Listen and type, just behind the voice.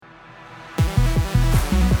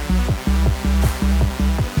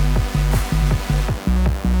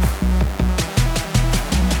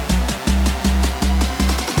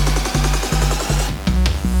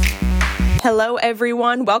Hello,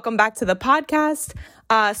 everyone. Welcome back to the podcast.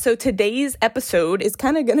 So today's episode is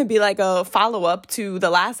kind of going to be like a follow-up to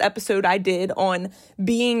the last episode I did on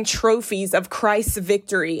being trophies of Christ's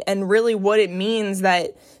victory and really what it means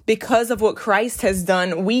that because of what Christ has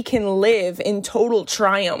done, we can live in total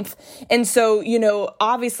triumph. And so,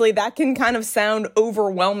 obviously that can kind of sound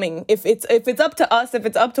overwhelming. If it's up to us, if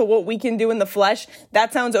it's up to what we can do in the flesh,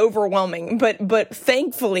 that sounds overwhelming. But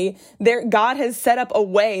thankfully, God has set up a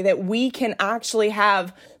way that we can actually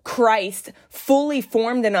have Christ fully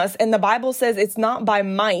formed in us. And the Bible says it's not by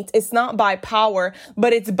might, it's not by power,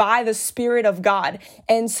 but it's by the Spirit of God.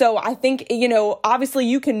 And so I think, obviously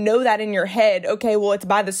you can know that in your head. Okay, well, it's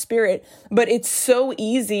by the Spirit, but it's so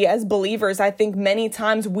easy as believers. I think many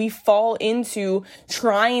times we fall into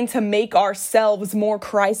trying to make ourselves more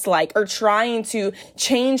Christ-like or trying to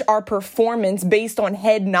change our performance based on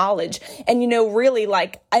head knowledge. And, really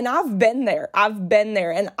and I've been there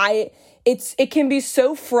and it can be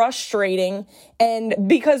so frustrating, and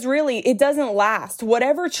because really it doesn't last.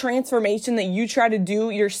 Whatever transformation that you try to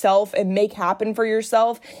do yourself and make happen for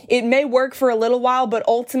yourself, it may work for a little while, but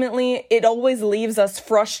ultimately it always leaves us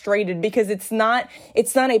frustrated because it's not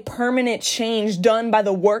a permanent change done by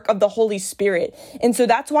the work of the Holy Spirit. And so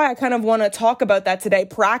that's why I kind of want to talk about that today.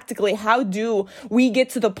 Practically, how do we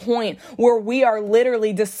get to the point where we are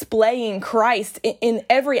literally displaying Christ in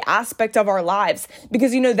every aspect of our lives?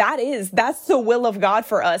 Because, that's the will of God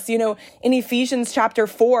for us. In Ephesians chapter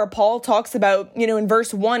 4, Paul talks about, in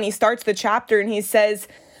verse 1, he starts the chapter and he says,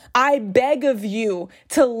 I beg of you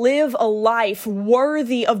to live a life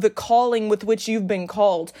worthy of the calling with which you've been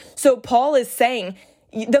called. So Paul is saying,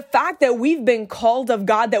 the fact that we've been called of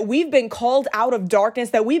God, that we've been called out of darkness,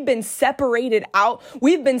 that we've been separated out,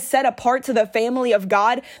 we've been set apart to the family of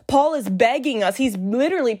God. Paul is begging us. He's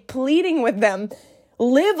literally pleading with them,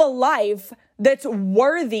 live a life that's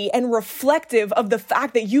worthy and reflective of the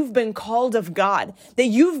fact that you've been called of God, that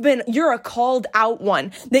you're a called out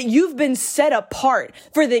one, that you've been set apart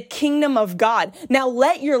for the kingdom of God. Now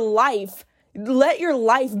let your life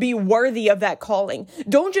be worthy of that calling.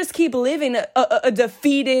 Don't just keep living a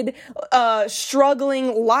defeated,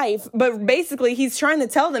 struggling life. But basically, he's trying to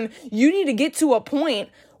tell them, you need to get to a point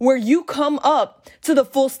where you come up to the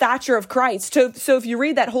full stature of Christ. So if you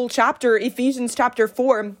read that whole chapter, Ephesians chapter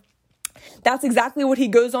 4, that's exactly what he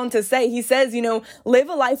goes on to say. He says, live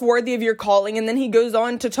a life worthy of your calling. And then he goes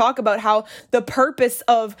on to talk about how the purpose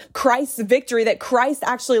of Christ's victory, that Christ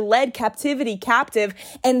actually led captivity captive.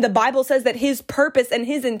 And the Bible says that his purpose and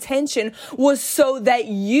his intention was so that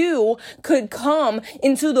you could come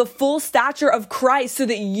into the full stature of Christ so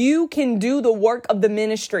that you can do the work of the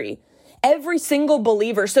ministry. Every single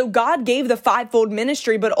believer. So God gave the fivefold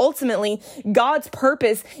ministry, but ultimately God's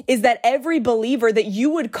purpose is that every believer, that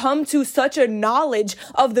you would come to such a knowledge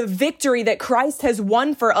of the victory that Christ has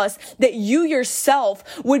won for us, that you yourself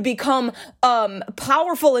would become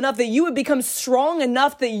powerful enough, that you would become strong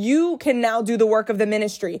enough that you can now do the work of the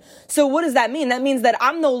ministry. So what does that mean? That means that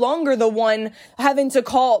I'm no longer the one having to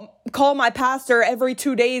call my pastor every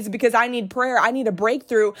 2 days because I need prayer. I need a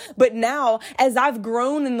breakthrough. But now, as I've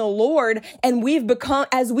grown in the Lord and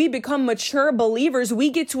as we become mature believers, we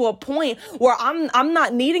get to a point where I'm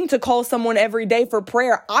not needing to call someone every day for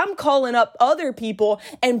prayer. I'm calling up other people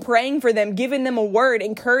and praying for them, giving them a word,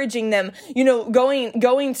 encouraging them,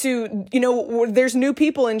 going to, there's new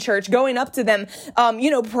people in church, going up to them,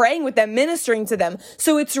 praying with them, ministering to them.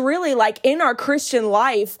 So it's really like in our Christian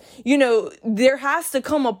life, there has to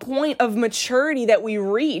come a point of maturity that we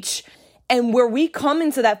reach and where we come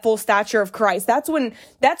into that full stature of Christ. That's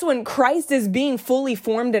when Christ is being fully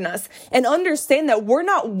formed in us. And understand that we're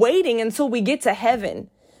not waiting until we get to heaven.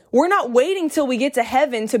 We're not waiting till we get to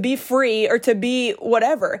heaven to be free or to be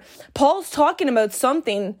whatever. Paul's talking about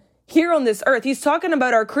something here on this earth. He's talking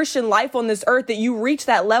about our Christian life on this earth, that you reach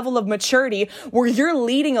that level of maturity where you're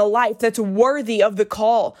leading a life that's worthy of the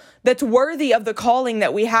call, that's worthy of the calling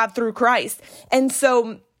that we have through Christ. And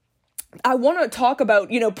so I want to talk about,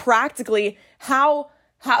 practically how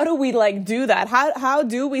do we do that? How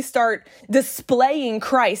do we start displaying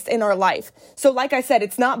Christ in our life? So like I said,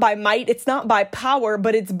 it's not by might, it's not by power,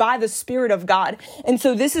 but it's by the Spirit of God. And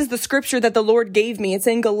so this is the scripture that the Lord gave me. It's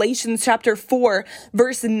in Galatians chapter 4,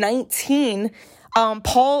 verse 19.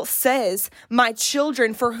 Paul says, my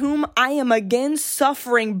children, for whom I am again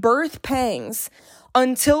suffering birth pangs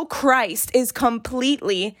until Christ is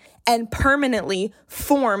completely and permanently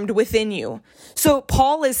formed within you. So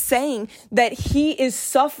Paul is saying that he is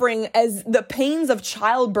suffering as the pains of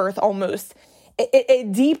childbirth almost. a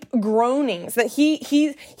deep groanings, that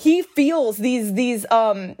he feels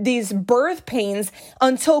these birth pains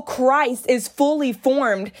until Christ is fully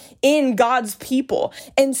formed in God's people.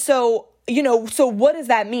 And so, so what does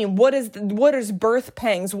that mean? What is birth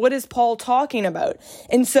pangs? What is Paul talking about?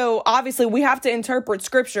 And so obviously we have to interpret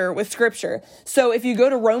scripture with scripture. So if you go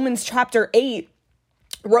to Romans chapter 8,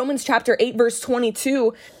 verse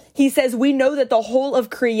 22, he says, we know that the whole of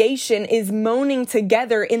creation is moaning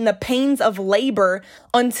together in the pains of labor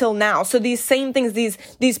until now. So these same things,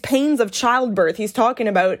 these pains of childbirth he's talking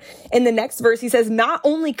about. In the next verse, he says, not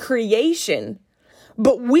only creation,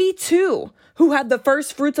 but we too, who have the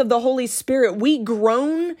first fruits of the Holy Spirit, we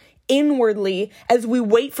groan inwardly as we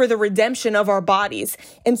wait for the redemption of our bodies.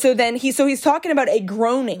 And so then he's talking about a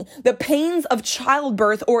groaning, the pains of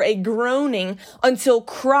childbirth, or a groaning until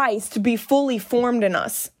Christ be fully formed in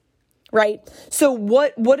us. Right? So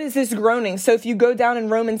what is this groaning? So if you go down in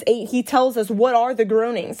Romans 8, he tells us what are the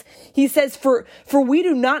groanings. He says, for we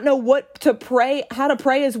do not know how to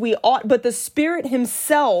pray as we ought, but the Spirit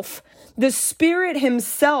himself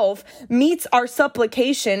meets our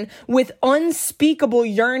supplication with unspeakable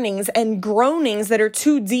yearnings and groanings that are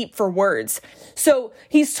too deep for words. So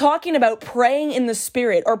he's talking about praying in the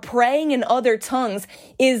Spirit, or praying in other tongues,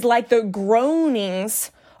 is like the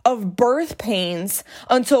groanings of birth pains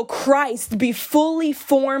until Christ be fully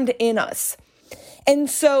formed in us. And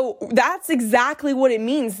so that's exactly what it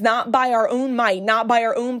means, not by our own might, not by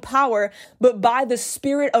our own power, but by the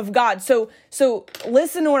Spirit of God. So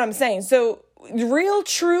listen to what I'm saying. So real,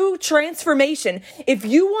 true transformation. If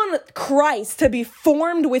you want Christ to be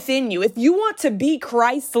formed within you, if you want to be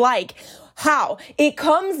Christ-like, how? It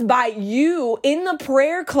comes by you in the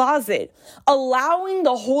prayer closet, allowing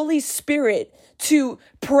the Holy Spirit to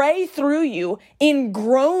pray through you in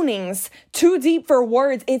groanings too deep for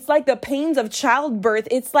words. It's like the pains of childbirth.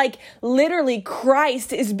 It's like literally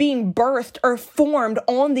Christ is being birthed or formed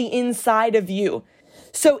on the inside of you.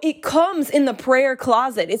 So it comes in the prayer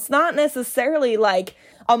closet. It's not necessarily like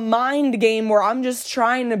a mind game where I'm just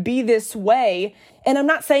trying to be this way. And I'm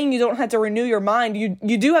not saying you don't have to renew your mind.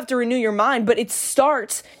 You do have to renew your mind, but it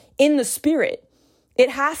starts in the Spirit. It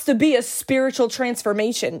has to be a spiritual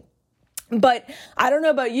transformation. But I don't know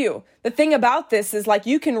about you. The thing about this is, like,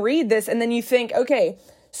 you can read this and then you think, okay,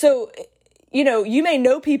 so, you may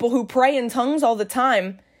know people who pray in tongues all the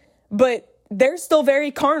time, but they're still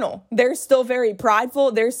very carnal. They're still very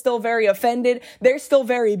prideful. They're still very offended. They're still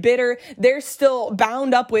very bitter. They're still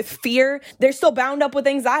bound up with fear. They're still bound up with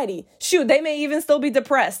anxiety. Shoot, they may even still be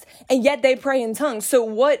depressed, and yet they pray in tongues. So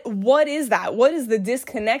what is that? What is the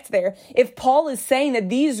disconnect there? If Paul is saying that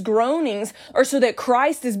these groanings are so that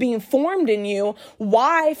Christ is being formed in you,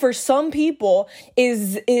 why for some people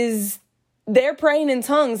is they're praying in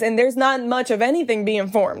tongues and there's not much of anything being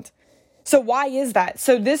formed? So why is that?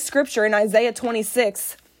 So this scripture in Isaiah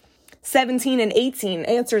 26, 17 and 18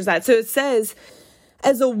 answers that. So it says,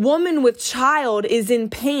 as a woman with child is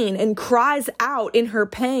in pain and cries out in her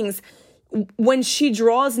pangs when she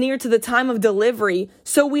draws near to the time of delivery,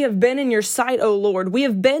 so we have been in your sight, O Lord. We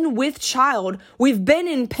have been with child. We've been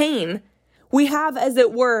in pain. We have, as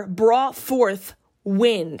it were, brought forth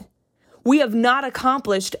wind. We have not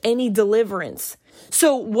accomplished any deliverance.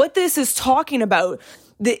 So what this is talking about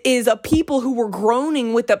is a people who were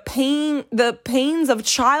groaning with the pains of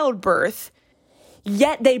childbirth,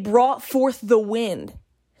 yet they brought forth the wind.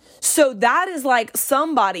 So that is like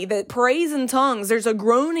somebody that prays in tongues. There's a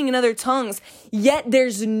groaning in other tongues, yet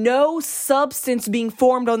there's no substance being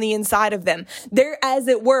formed on the inside of them. They're, as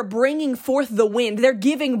it were, bringing forth the wind. They're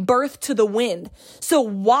giving birth to the wind. So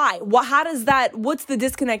why? How does that, what's the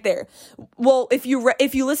disconnect there? Well, if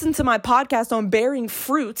you listen to my podcast on bearing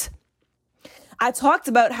fruit, I talked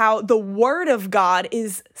about how the word of God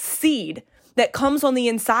is seed that comes on the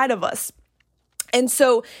inside of us. And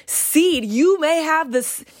so seed, you may have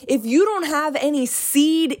this, if you don't have any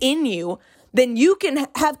seed in you, then you can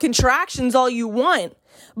have contractions all you want,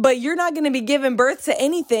 but you're not going to be giving birth to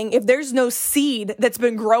anything if there's no seed that's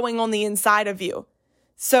been growing on the inside of you.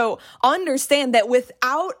 So understand that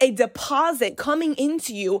without a deposit coming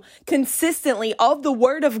into you consistently of the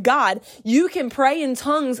word of God, you can pray in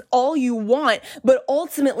tongues all you want, but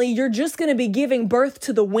ultimately you're just going to be giving birth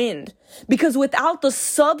to the wind. Because without the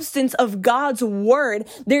substance of God's word,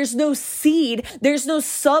 there's no seed, there's no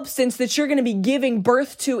substance that you're going to be giving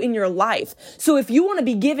birth to in your life. So if you want to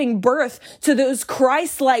be giving birth to those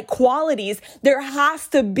Christ-like qualities, there has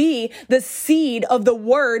to be the seed of the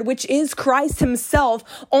word, which is Christ himself,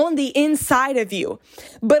 on the inside of you.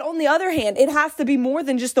 But on the other hand, it has to be more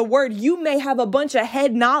than just the word. You may have a bunch of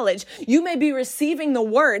head knowledge. You may be receiving the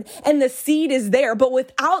word and the seed is there, but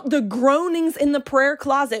without the groanings in the prayer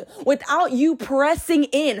closet, without you pressing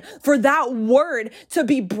in for that word to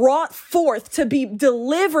be brought forth, to be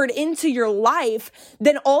delivered into your life,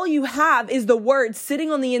 then all you have is the word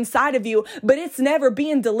sitting on the inside of you, but it's never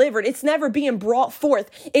being delivered. It's never being brought forth.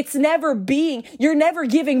 You're never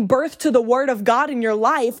giving birth to the word of God in your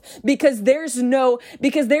life because there's no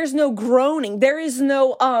groaning. There's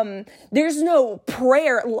no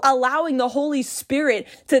prayer allowing the Holy Spirit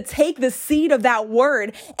to take the seed of that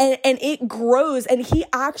word and it grows and he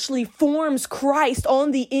actually forms Christ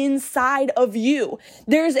on the inside of you.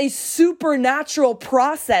 There's a supernatural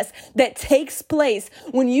process that takes place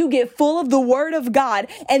when you get full of the word of God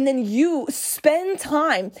and then you spend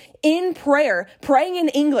time in prayer, praying in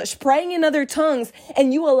English, praying in other tongues,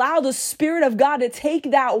 and you allow the Spirit of God to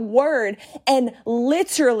take that word and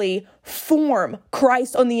literally form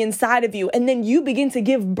Christ on the inside of you. And then you begin to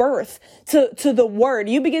give birth to the word.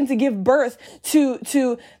 You begin to give birth to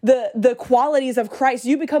the qualities of Christ.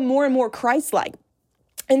 You become more and more Christ-like.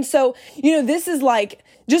 And so, this is like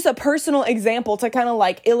just a personal example to kind of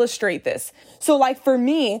like illustrate this. So like for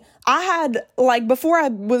me, I had before I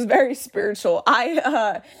was very spiritual,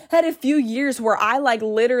 I had a few years where I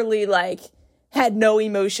literally had no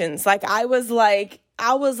emotions. I was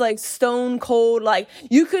stone cold.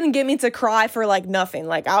 You couldn't get me to cry for nothing.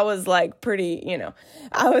 I was pretty,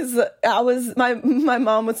 my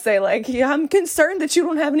mom would say yeah, I'm concerned that you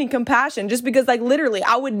don't have any compassion, just because literally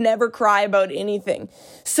I would never cry about anything.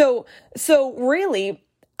 So really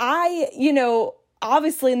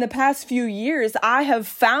obviously in the past few years, I have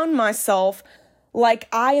found myself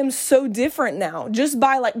I am so different now just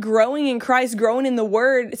by growing in Christ, growing in the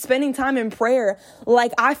word, spending time in prayer.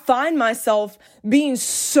 I find myself being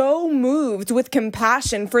so moved with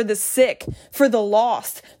compassion for the sick, for the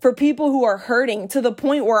lost, for people who are hurting, to the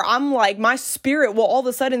point where I'm my spirit will all of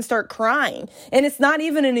a sudden start crying. And it's not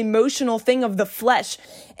even an emotional thing of the flesh.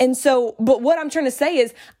 And so, but what I'm trying to say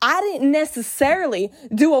is I didn't necessarily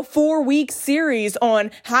do a 4-week series on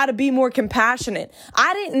how to be more compassionate.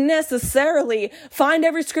 I didn't necessarily find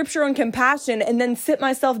every scripture on compassion and then sit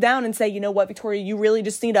myself down and say, you know what, Victoria, you really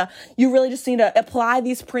just need to apply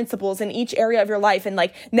these principles in each area of your life. And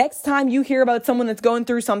next time you hear about someone that's going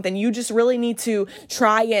through something, you just really need to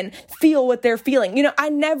try and feel what they're feeling. I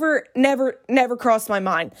never crossed my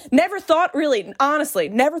mind. Never thought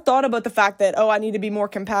about the fact that, I need to be more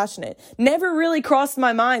compassionate. Never really crossed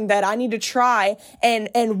my mind that I need to try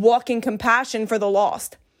and walk in compassion for the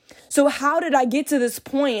lost. So how did I get to this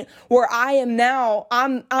point where I am now,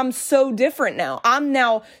 I'm so different now. I'm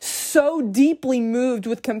now so deeply moved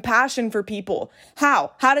with compassion for people.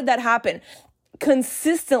 How did that happen?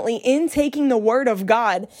 Consistently in taking the word of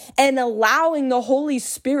God and allowing the Holy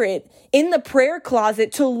Spirit in the prayer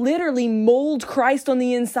closet to literally mold Christ on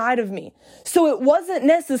the inside of me. So it wasn't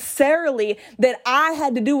necessarily that I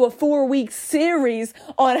had to do a 4-week series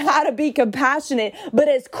on how to be compassionate, but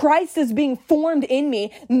as Christ is being formed in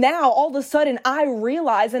me, now all of a sudden I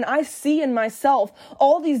realize and I see in myself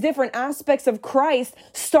all these different aspects of Christ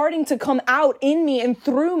starting to come out in me and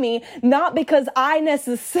through me, not because I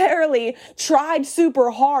necessarily tried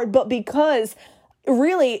super hard, but because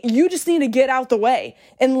really you just need to get out the way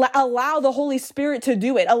and allow the Holy Spirit to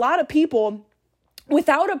do it. A lot of people,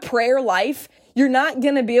 without a prayer life, you're not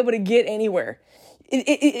going to be able to get anywhere.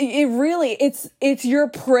 It's your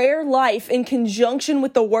prayer life in conjunction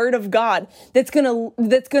with the word of God that's going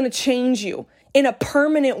to change you in a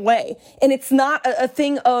permanent way. And it's not a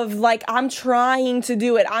thing of I'm trying to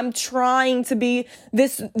do it. I'm trying to be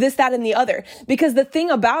this, that, and the other. Because the thing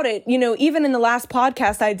about it, even in the last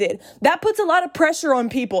podcast I did, that puts a lot of pressure on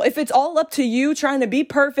people. If it's all up to you trying to be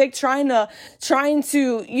perfect, trying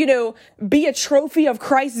to, be a trophy of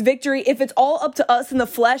Christ's victory, if it's all up to us in the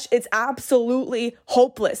flesh, it's absolutely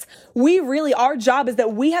hopeless. Our job is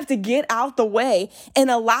that we have to get out the way and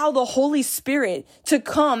allow the Holy Spirit to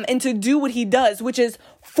come and to do what he does, which is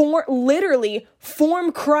literally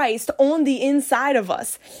form Christ on the inside of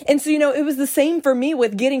us. And so, it was the same for me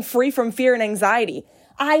with getting free from fear and anxiety.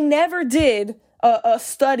 I never did a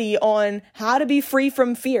study on how to be free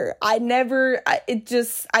from fear. It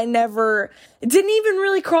didn't even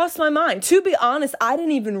really cross my mind. To be honest, I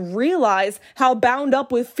didn't even realize how bound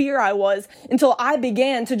up with fear I was until I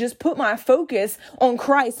began to just put my focus on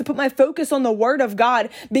Christ, to put my focus on the word of God,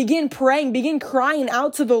 begin praying, begin crying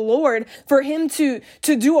out to the Lord for him to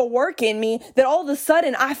do a work in me, that all of a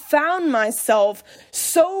sudden I found myself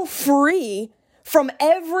so free from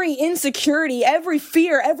every insecurity, every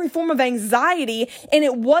fear, every form of anxiety. And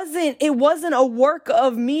it wasn't a work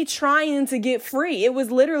of me trying to get free. It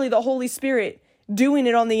was literally the Holy Spirit doing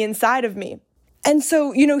it on the inside of me. And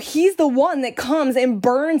so, he's the one that comes and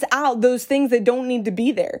burns out those things that don't need to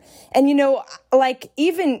be there. And, like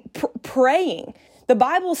even praying, the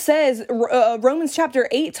Bible says, Romans chapter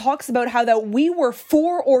 8 talks about how that we were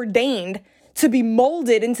foreordained to be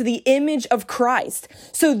molded into the image of Christ.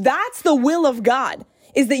 So that's the will of God,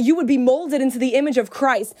 is that you would be molded into the image of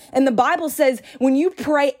Christ. And the Bible says when you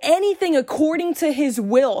pray anything according to his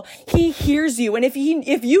will, he hears you. And if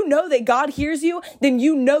you know that God hears you, then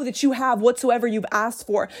you know that you have whatsoever you've asked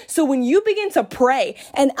for. So when you begin to pray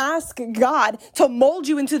and ask God to mold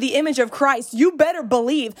you into the image of Christ, you better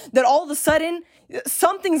believe that all of a sudden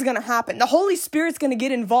something's going to happen. The Holy Spirit's going to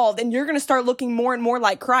get involved and you're going to start looking more and more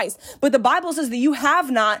like Christ. But the Bible says that you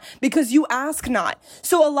have not because you ask not.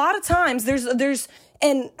 So a lot of times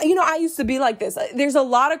and, I used to be like this. There's a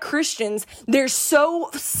lot of Christians, they're so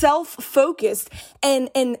self-focused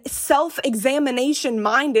and self-examination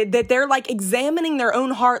minded that they're like examining their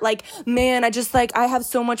own heart. Like, man, I have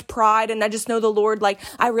so much pride and I just know the Lord, like,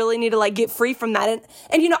 I really need to like get free from that.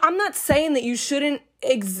 And I'm not saying that you shouldn't,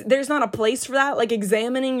 there's not a place for that, like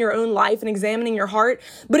examining your own life and examining your heart.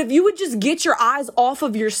 But if you would just get your eyes off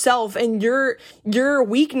of yourself and your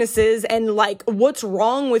weaknesses and like what's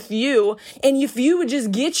wrong with you, and if you would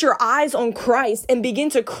just get your eyes on Christ and begin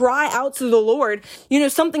to cry out to the Lord,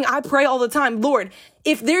 something I pray all the time, Lord,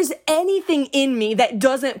 if there's anything in me that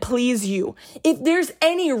doesn't please you, if there's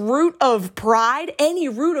any root of pride, any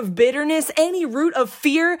root of bitterness, any root of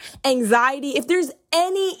fear, anxiety, if there's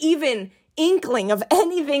any even inkling of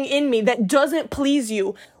anything in me that doesn't please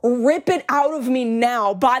you, rip it out of me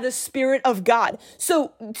now by the Spirit of God.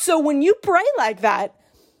 So when you pray like that,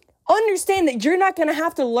 understand that you're not going to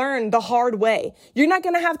have to learn the hard way. God's not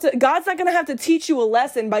going to have to teach you a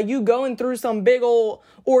lesson by you going through some big old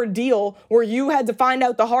ordeal where you had to find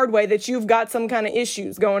out the hard way that you've got some kind of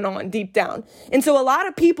issues going on deep down. And so a lot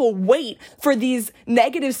of people wait for these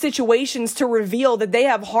negative situations to reveal that they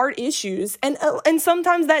have heart issues. And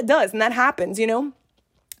sometimes that does, and that happens,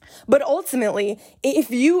 But ultimately,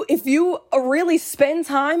 if you really spend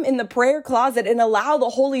time in the prayer closet and allow the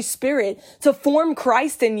Holy Spirit to form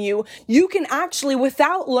Christ in you, you can actually,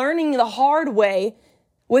 without learning the hard way,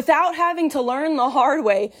 without having to learn the hard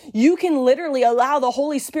way, you can literally allow the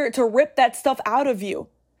Holy Spirit to rip that stuff out of you.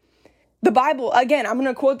 The Bible, again, I'm going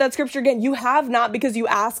to quote that scripture again. You have not because you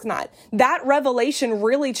ask not. That revelation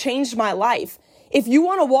really changed my life. If you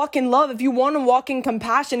want to walk in love, if you want to walk in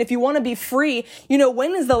compassion, if you want to be free,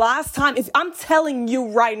 when is the last time? If I'm telling you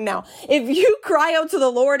right now, if you cry out to the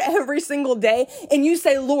Lord every single day and you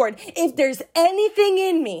say, Lord, if there's anything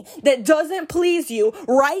in me that doesn't please you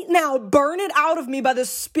right now, burn it out of me by the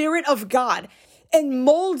Spirit of God. And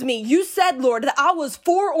mold me. You said, Lord, that I was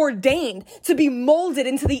foreordained to be molded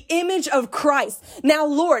into the image of Christ. Now,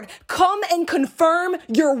 Lord, come and confirm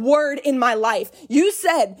your word in my life. You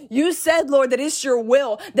said, Lord, that it's your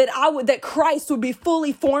will that Christ would be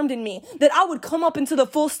fully formed in me, that I would come up into the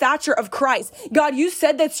full stature of Christ. God, you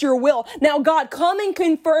said that's your will. Now, God, come and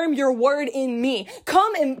confirm your word in me.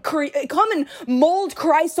 Come and mold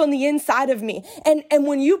Christ on the inside of me. And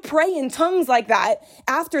when you pray in tongues like that,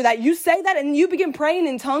 after that, you say that and you begin praying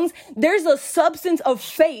in tongues, there's a substance of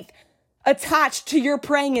faith attached to your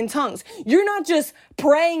praying in tongues. You're not just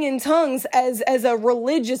praying in tongues as a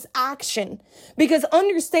religious action, because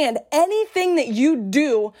understand, anything that you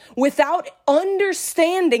do without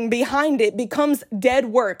understanding behind it becomes dead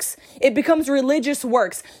works. It becomes religious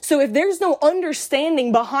works. So if there's no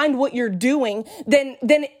understanding behind what you're doing, then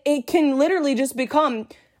it can literally just become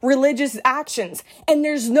religious actions, and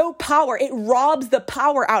there's no power. It robs the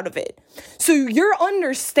power out of it. So your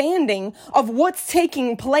understanding of what's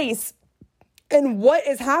taking place and what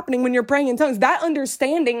is happening when you're praying in tongues, that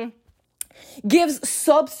understanding gives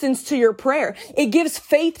substance to your prayer. It gives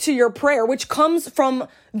faith to your prayer, which comes from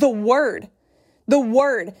the word. The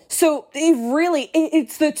word. So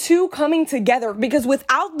it's the two coming together, because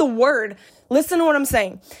without the word, listen to what I'm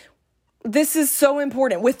saying. This is so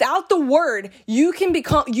important. Without the word, you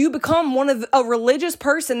become a religious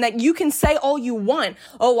person that you can say all you want.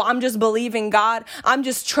 Oh, I'm just believing God. I'm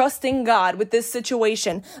just trusting God with this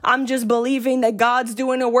situation. I'm just believing that God's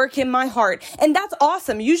doing a work in my heart. And that's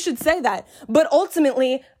awesome. You should say that. But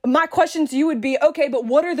ultimately, my question to you would be, okay, but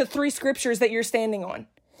what are the 3 scriptures that you're standing on?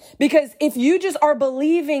 Because if you just are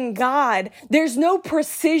believing God, there's no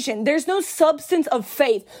precision. There's no substance of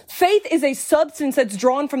faith. Faith is a substance that's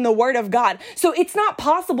drawn from the word of God. So it's not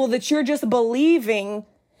possible that you're just believing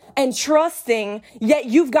and trusting, yet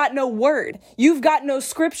you've got no word. You've got no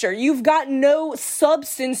scripture. You've got no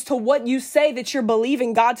substance to what you say that you're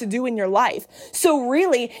believing God to do in your life. So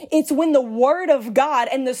really, it's when the word of God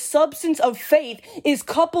and the substance of faith is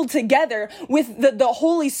coupled together with the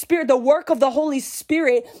Holy Spirit, the work of the Holy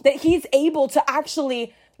Spirit, that he's able to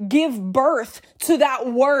actually give birth to that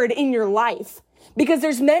word in your life. Because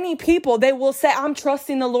there's many people, they will say, I'm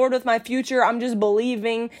trusting the Lord with my future. I'm just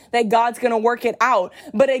believing that God's going to work it out.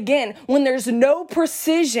 But again, when there's no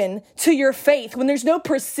precision to your faith, when there's no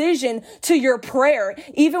precision to your prayer,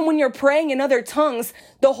 even when you're praying in other tongues,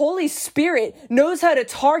 the Holy Spirit knows how to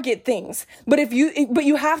target things. But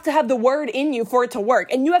you have to have the word in you for it to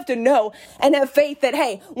work. And you have to know and have faith that,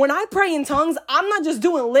 hey, when I pray in tongues, I'm not just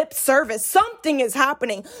doing lip service. Something is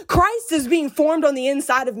happening. Christ is being formed on the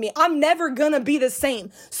inside of me. I'm never going to be the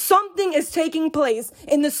same. Something is taking place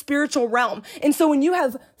in the spiritual realm. And so when you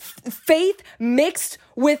have faith mixed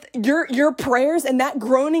with your prayers and that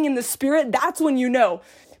groaning in the spirit, that's when you know,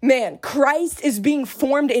 man, Christ is being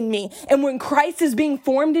formed in me. And when Christ is being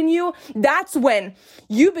formed in you, that's when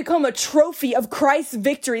you become a trophy of Christ's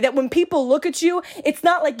victory. That when people look at you, it's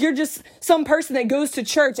not like you're just some person that goes to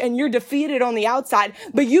church and you're defeated on the outside,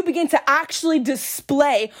 but you begin to actually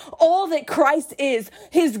display all that Christ is,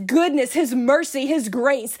 his goodness, his mercy, his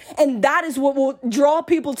grace. And that is what will draw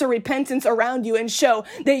people to repentance around you and show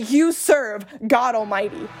that you serve God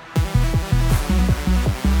Almighty.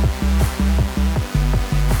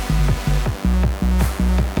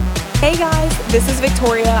 Hey guys, this is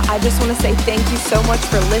Victoria. I just want to say thank you so much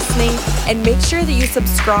for listening, and make sure that you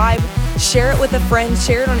subscribe, share it with a friend,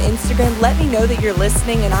 share it on Instagram. Let me know that you're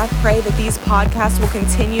listening, and I pray that these podcasts will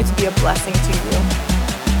continue to be a blessing to you.